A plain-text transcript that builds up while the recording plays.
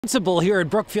Principal here at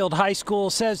Brookfield High School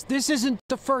says this isn't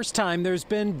the first time there's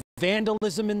been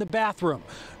vandalism in the bathroom.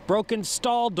 Broken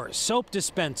stall doors, soap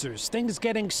dispensers, things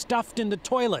getting stuffed in the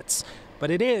toilets.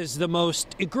 But it is the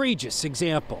most egregious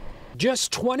example.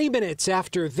 Just 20 minutes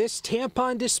after this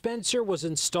tampon dispenser was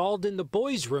installed in the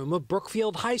boys' room of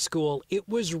Brookfield High School, it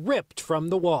was ripped from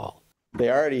the wall. They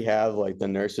already have like the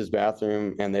nurse's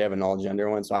bathroom and they have an all-gender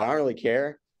one, so I don't really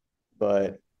care,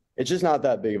 but it's just not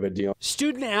that big of a deal.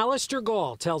 Student Alistair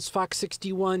Gall tells Fox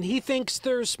 61 he thinks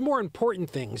there's more important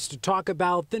things to talk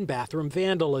about than bathroom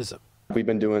vandalism. We've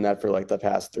been doing that for like the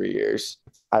past 3 years.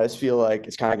 I just feel like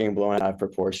it's kind of getting blown out of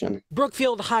proportion.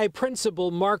 Brookfield High Principal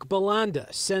Mark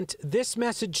Belanda sent this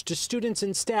message to students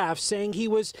and staff saying he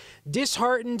was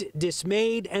disheartened,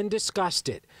 dismayed, and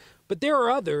disgusted. But there are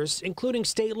others, including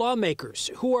state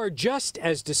lawmakers, who are just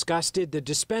as disgusted the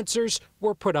dispensers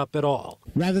were put up at all.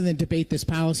 Rather than debate this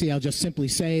policy, I'll just simply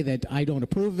say that I don't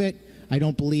approve of it. I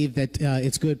don't believe that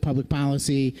it's good public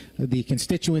policy. The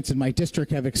constituents in my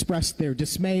district have expressed their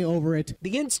dismay over it.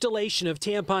 The installation of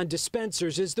tampon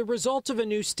dispensers is the result of a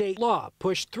new state law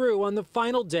pushed through on the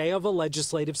final day of a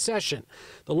legislative session.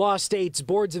 The law states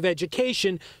boards of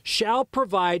education shall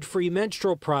provide free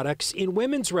menstrual products in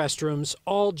women's restrooms,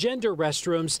 all gender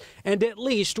restrooms, and at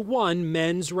least one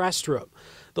men's restroom.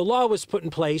 The law was put in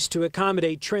place to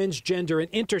accommodate transgender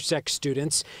and intersex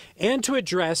students and to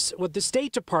address what the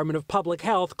State Department of Public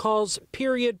Health calls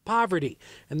period poverty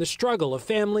and the struggle of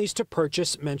families to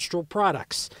purchase menstrual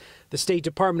products. The State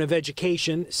Department of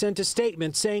Education sent a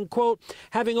statement saying, quote,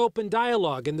 having open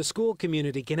dialogue in the school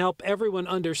community can help everyone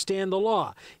understand the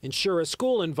law, ensure a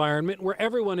school environment where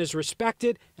everyone is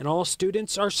respected and all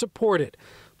students are supported.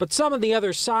 But some on the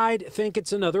other side think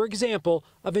it's another example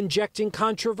of injecting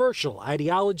controversial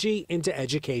ideology into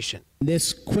education.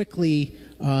 This quickly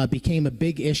became a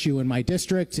big issue in my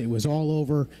district. It was all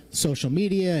over social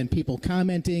media and people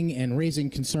commenting and raising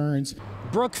concerns.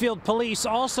 Brookfield police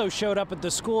also showed up at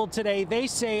the school today. They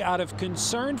say out of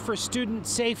concern for student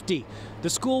safety, the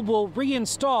school will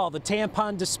reinstall the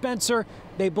tampon dispenser.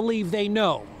 They believe they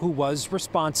know who was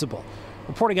responsible.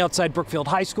 Reporting outside Brookfield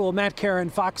High School, Matt Karen,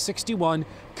 Fox 61,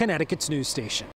 Connecticut's news station.